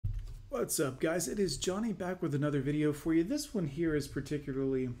What's up, guys? It is Johnny back with another video for you. This one here is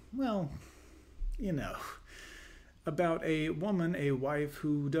particularly, well, about a woman, a wife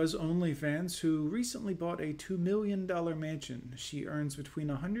who does OnlyFans, who recently bought a $2 million mansion. She earns between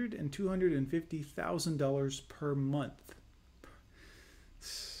 $100,000 and $250,000 per month.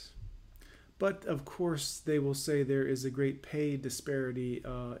 But of course, they will say there is a great pay disparity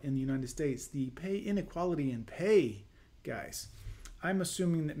in the United States. The pay inequality in pay, guys. I'm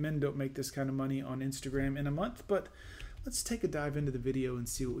assuming that men don't make this kind of money on Instagram in a month, but let's take a dive into the video and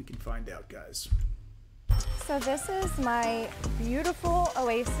see what we can find out, guys. So this is my beautiful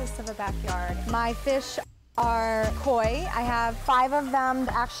oasis of a backyard. My fish are koi. I have 5 of them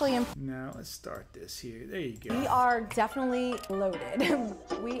actually. Now let's start this here. There you go. We are definitely loaded.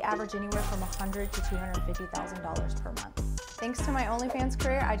 We average anywhere from $100,000 to $250,000 per month. Thanks to my OnlyFans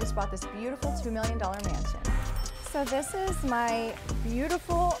career, I just bought this beautiful $2 million mansion. So this is my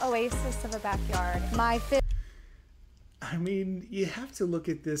beautiful oasis of a backyard. My fish. I mean, you have to look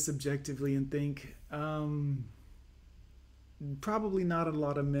at this objectively and think, probably not a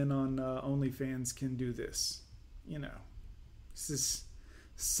lot of men on OnlyFans can do this. You know, this is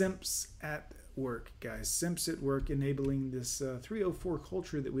simps at work, guys. Simps at work enabling this 304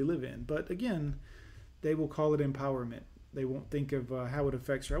 culture that we live in. But again, they will call it empowerment. They won't think of how it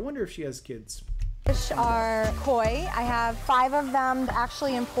affects her. I wonder if she has kids. Fish are koi. I have 5 of them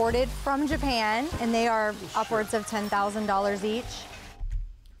actually imported from Japan, and they are upwards of $10,000 each.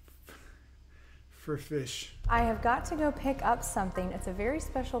 For fish. I have got to go pick up something. It's a very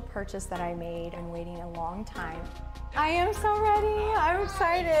special purchase that I made and waiting a long time. I am so ready. I'm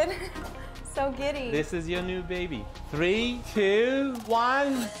excited. So giddy. This is your new baby. 3, 2,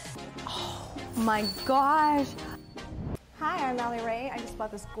 1. Oh my gosh. Hi, I'm Allie Ray. I just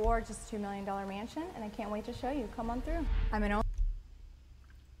bought this gorgeous $2 million mansion, and I can't wait to show you. Come on through. I'm an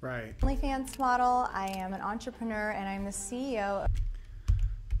OnlyFans model. I am an entrepreneur, and I'm the CEO.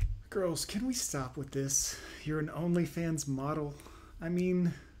 Girls, can we stop with this? You're an OnlyFans model. I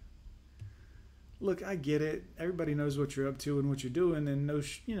mean, look, I get it. Everybody knows what you're up to and what you're doing, and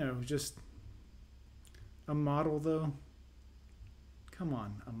just a model, though. Come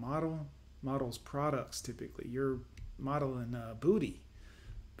on, a model models products typically. You're modeling booty,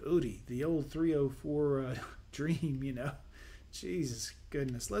 the old 304 dream, Jesus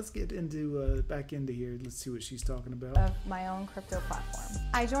goodness. Let's get into back into here. Let's see what she's talking about. Of my own crypto platform.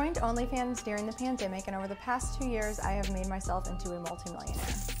 I joined OnlyFans during the pandemic, and over the past 2 years, I have made myself into a multimillionaire.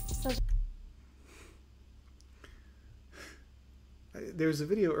 There's a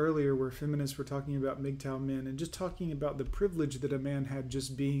video earlier where feminists were talking about MGTOW men and just talking about the privilege that a man had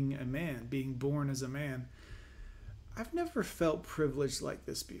just being a man, being born as a man. I've never felt privileged like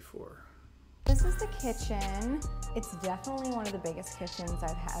this before. This is the kitchen. It's definitely one of the biggest kitchens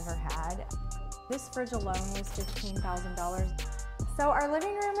I've ever had. This fridge alone was $15,000. So our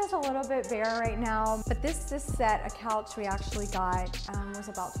living room is a little bit bare right now, but this set, a couch we actually got, was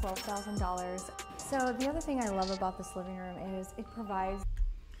about $12,000. So the other thing I love about this living room is it provides...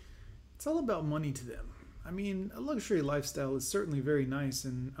 It's all about money to them. I mean, a luxury lifestyle is certainly very nice,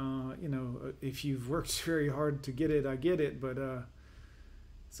 and if you've worked very hard to get it, I get it, but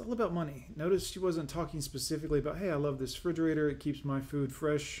it's all about money. Notice she wasn't talking specifically about, hey, I love this refrigerator, it keeps my food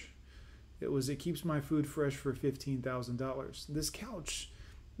fresh. It keeps my food fresh for $15,000. This couch,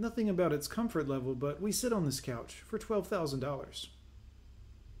 nothing about its comfort level, but we sit on this couch for $12,000.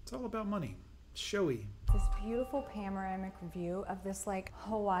 It's all about money. Showy. This beautiful panoramic view of this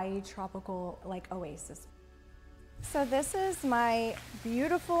Hawaii tropical oasis. So this is my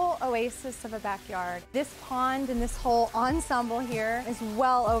beautiful oasis of a backyard. This pond and this whole ensemble here is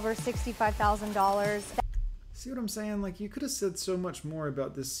well over $65,000. See what I'm saying? You could have said so much more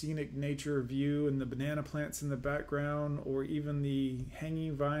about this scenic nature view and the banana plants in the background, or even the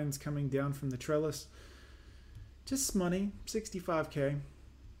hanging vines coming down from the trellis. Just money, $65K.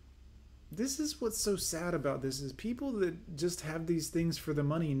 This is what's so sad about this, is people that just have these things for the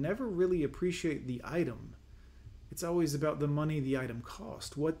money never really appreciate the item. It's always about the money the item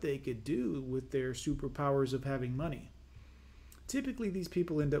cost, what they could do with their superpowers of having money. Typically, these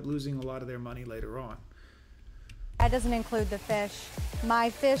people end up losing a lot of their money later on. That doesn't include the fish. My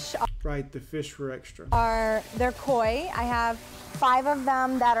fish are... Right, the fish were extra. They're koi. I have 5 of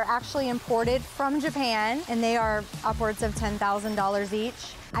them that are actually imported from Japan, and they are upwards of $10,000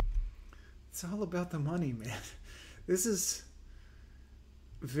 each. It's all about the money, man. This is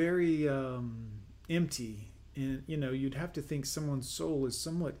very empty. And, you'd have to think someone's soul is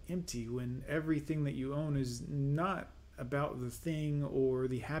somewhat empty when everything that you own is not about the thing or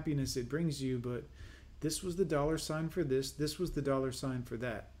the happiness it brings you, but this was the dollar sign for this was the dollar sign for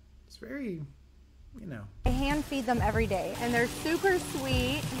that. It's very, you know. I hand feed them every day, and they're super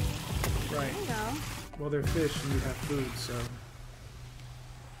sweet. Right. You know. Well, they're fish and you have food, so.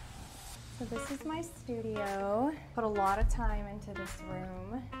 So this is my studio. Put a lot of time into this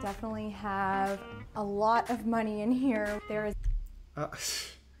room. Definitely have a lot of money in here. There is.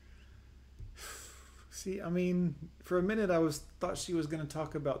 See, I mean, for a minute I thought she was going to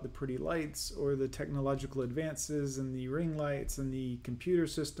talk about the pretty lights or the technological advances and the ring lights and the computer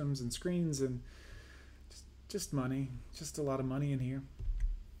systems and screens and just money. Just a lot of money in here.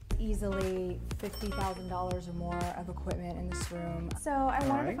 Easily $50,000 or more of equipment in this room. So I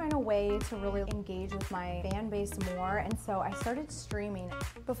wanted to find a way to really engage with my fan base more, and so I started streaming.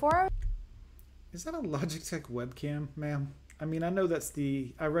 Is that a Logitech webcam, ma'am? I mean, I know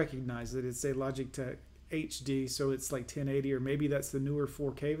I recognize that it's a Logitech HD, so it's like 1080, or maybe that's the newer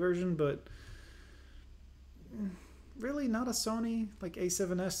 4K version, but really not a Sony like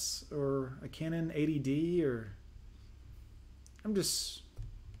A7S or a Canon 80D, or I'm just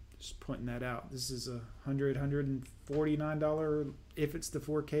pointing that out. This is $149, if it's the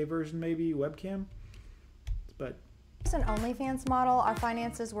 4K version maybe, webcam. But as an OnlyFans model, our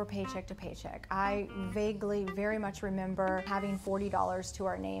finances were paycheck to paycheck. I vaguely very much remember having $40 to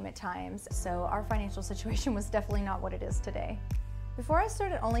our name at times, so our financial situation was definitely not what it is today. Before I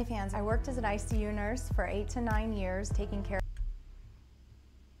started OnlyFans, I worked as an ICU nurse for 8 to 9 years, taking care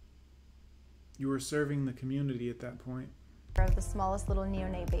you were serving the community at that point. Of the smallest little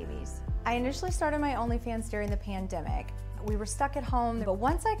neonate babies. I initially started my OnlyFans during the pandemic. We were stuck at home, but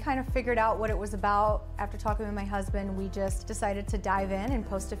once I kind of figured out what it was about, after talking with my husband, we just decided to dive in and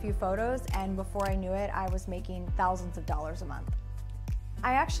post a few photos, and before I knew it, I was making thousands of dollars a month.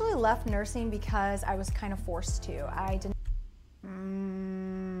 I actually left nursing because I was kind of forced to. I did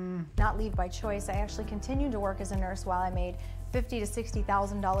not leave by choice. I actually continued to work as a nurse while I made $50,000 to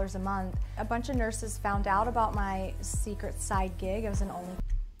 $60,000 a month. A bunch of nurses found out about my secret side gig. I was an OnlyFans.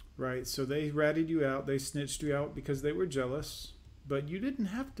 Right, so they ratted you out, they snitched you out because they were jealous, but you didn't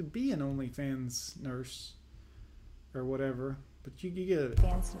have to be an OnlyFans nurse or whatever, but you get it.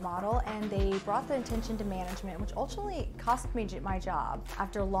 Fans model, and they brought the attention to management, which ultimately cost me my job.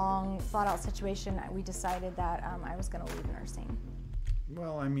 After a long, thought-out situation, we decided that I was going to leave nursing.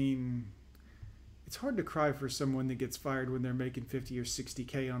 Well, I mean, it's hard to cry for someone that gets fired when they're making 50 or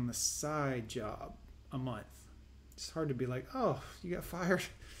 60K on the side job a month. It's hard to be like, oh, you got fired?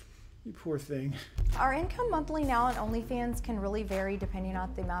 You poor thing. Our income monthly now on OnlyFans can really vary depending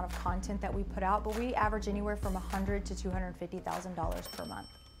on the amount of content that we put out, but we average anywhere from $100,000 to $250,000 per month.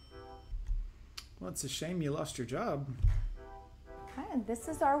 Well, it's a shame you lost your job. Okay, and this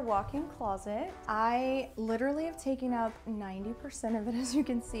is our walk-in closet. I literally have taken up 90% of it, as you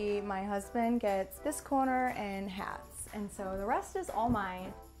can see. My husband gets this corner and hats, and so the rest is all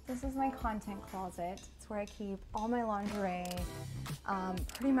mine. This is my content closet. It's where I keep all my lingerie.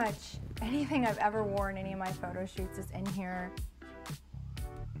 Pretty much anything I've ever worn, any of my photo shoots is in here.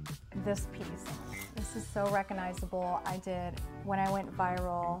 This piece, this is so recognizable. I did, when I went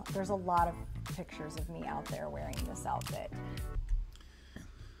viral, there's a lot of pictures of me out there wearing this outfit.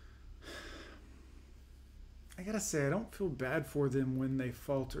 I gotta say, I don't feel bad for them when they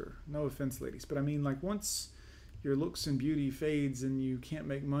falter. No offense, ladies, but I mean, like, once your looks and beauty fades and you can't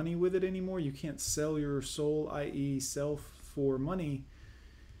make money with it anymore, you can't sell your soul, i.e. self, for money,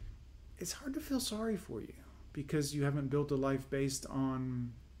 it's hard to feel sorry for you because you haven't built a life based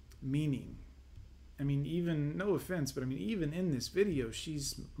on meaning. I mean, even, no offense, but I mean, even in this video,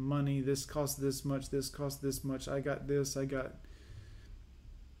 she's money, this costs this much, this costs this much, I got this, I got...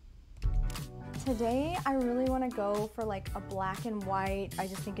 Today, I really want to go for like a black and white. I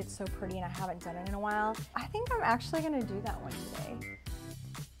just think it's so pretty and I haven't done it in a while. I think I'm actually going to do that one today.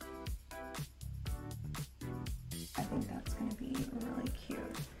 I think that's going to be really cute.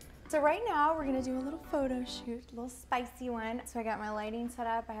 So right now, we're going to do a little photo shoot, a little spicy one. So I got my lighting set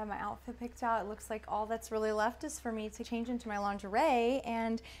up. I have my outfit picked out. It looks like all that's really left is for me to change into my lingerie,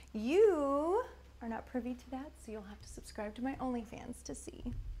 and you are not privy to that, so you'll have to subscribe to my OnlyFans to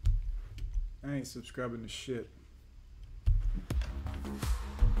see. I ain't subscribing to shit.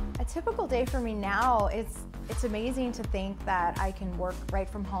 A typical day for me now, it's amazing to think that I can work right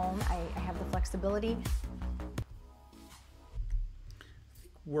from home. I have the flexibility. I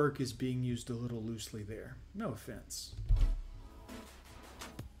think work is being used a little loosely there. No offense.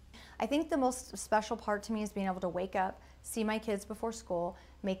 I think the most special part to me is being able to wake up, see my kids before school,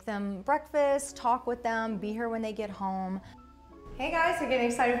 make them breakfast, talk with them, be here when they get home. Hey guys, are you getting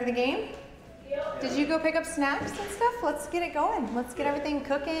excited for the game? Did you go pick up snacks and stuff? Let's get it going. Let's get everything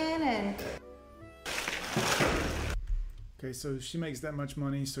cooking and... Okay, so she makes that much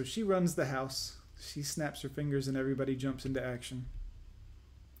money, so she runs the house. She snaps her fingers and everybody jumps into action.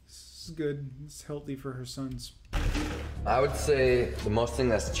 This is good. It's healthy for her sons. I would say the most thing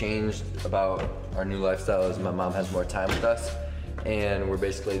that's changed about our new lifestyle is my mom has more time with us, and we're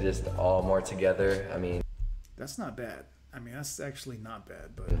basically just all more together. I mean, that's not bad. I mean, that's actually not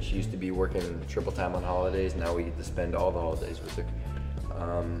bad, but she used to be working triple time on holidays. Now we get to spend all the holidays with her.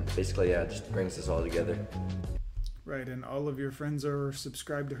 Basically, yeah, it just brings us all together. Right, and all of your friends are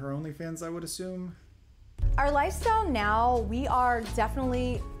subscribed to her OnlyFans, I would assume? Our lifestyle now, we are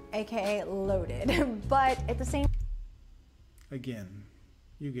definitely AKA loaded, but at the same Again,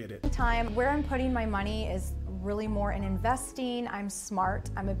 you get it. time, where I'm putting my money is really more in investing. I'm smart,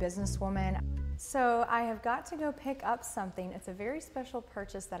 I'm a businesswoman. So I have got to go pick up something. It's a very special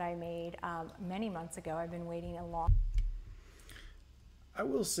purchase that I made many months ago. I've been waiting a long I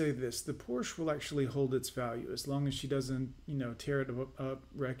will say this, the Porsche will actually hold its value as long as she doesn't, you know, tear it up,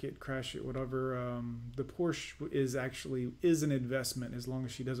 wreck it, crash it, whatever. The Porsche is an investment as long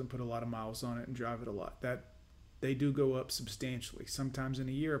as she doesn't put a lot of miles on it and drive it a lot. That they do go up substantially. Sometimes in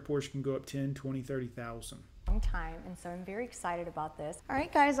a year, a Porsche can go up 10, 20, 30,000. time, and so I'm very excited about this. All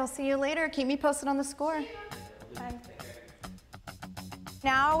right, guys, I'll see you later. Keep me posted on the score. Bye.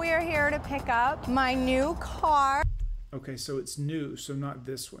 Now we are here to pick up my new car. Okay, so it's new, so not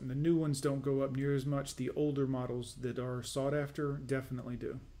this one. The new ones don't go up near as much. The older models that are sought after definitely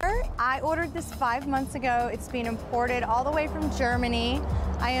do. I ordered this 5 months ago. It's being imported all the way from Germany.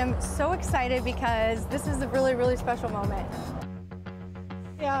 I am so excited because this is a really, really special moment.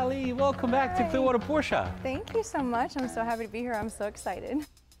 Hey Ali, welcome back to Clearwater Porsche. Thank you so much. I'm so happy to be here. I'm so excited.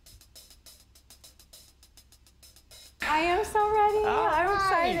 I am so ready. I'm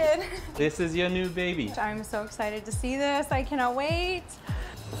excited. This is your new baby. I'm so excited to see this. I cannot wait.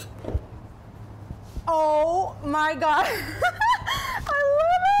 Oh my God. I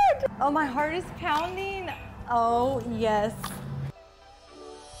love it. Oh, my heart is pounding. Oh, yes.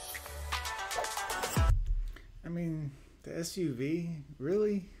 I mean, the SUV,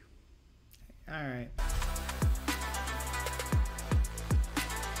 really? All right.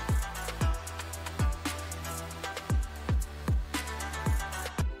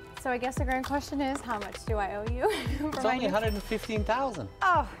 So I guess the grand question is, how much do I owe you? It's only $115,000.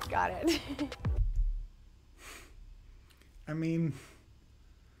 Oh, got it. I mean,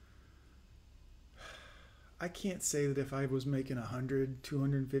 I can't say that if I was making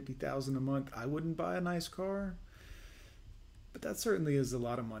 $250,000 a month, I wouldn't buy a nice car. But that certainly is a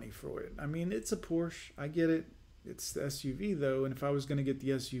lot of money for it. I mean, it's a Porsche. I get it. It's the SUV though, and if I was going to get the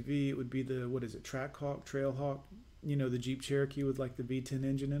SUV, it would be the, what is it, Trackhawk, Trailhawk? You know, the Jeep Cherokee with like the V10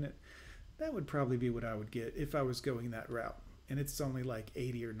 engine in it. That would probably be what I would get if I was going that route. And it's only like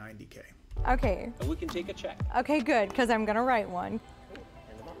 80 or 90K. Okay. And we can take a check. Okay, good, because I'm going to write one.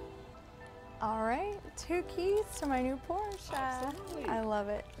 All right, 2 keys to my new Porsche. Absolutely. I love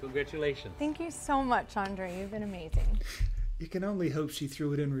it. Congratulations. Thank you so much, Andre. You've been amazing. You can only hope she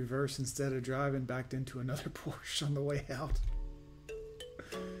threw it in reverse instead of driving backed into another Porsche on the way out.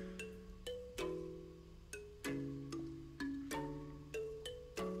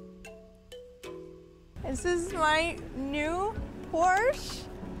 This is my new Porsche.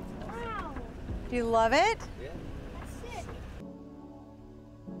 Wow, Do you love it? that's sick.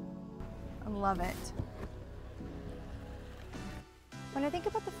 I love it. When I think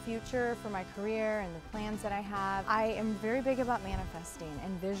about the future for my career and the plans that I have, I am very big about manifesting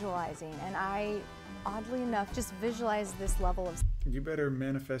and visualizing, and I, oddly enough, just visualize this level of... You better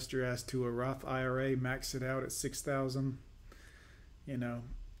manifest your ass to a Roth IRA, max it out at 6,000. You know,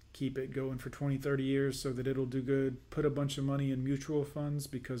 keep it going for 20, 30 years so that it'll do good. Put a bunch of money in mutual funds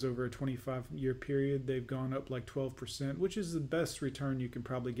because over a 25-year period, they've gone up like 12%, which is the best return you can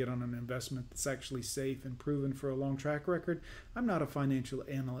probably get on an investment that's actually safe and proven for a long track record. I'm not a financial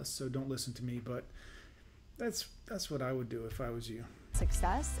analyst, so don't listen to me, but that's what I would do if I was you.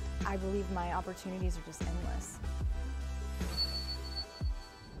 success. I believe my opportunities are just endless.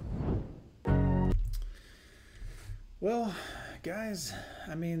 Well, guys,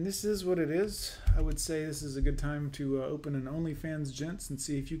 I mean, this is what it is. I would say this is a good time to open an OnlyFans, gents, and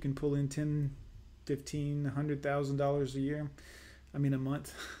see if you can pull in $10,000, $15,000, $100,000 a year. I mean, a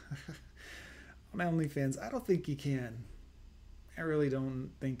month. On OnlyFans, I don't think you can. I really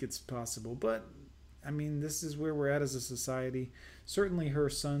don't think it's possible. But, I mean, this is where we're at as a society. Certainly her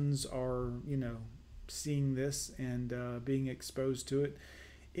sons are, you know, seeing this and being exposed to it.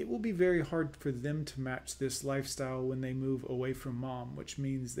 It will be very hard for them to match this lifestyle when they move away from mom, which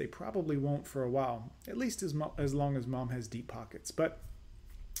means they probably won't for a while, at least as long as mom has deep pockets. But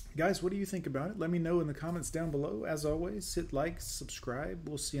Guys, what do you think about it? Let me know in the comments down below. As always, hit like, subscribe.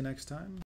 We'll see you next time.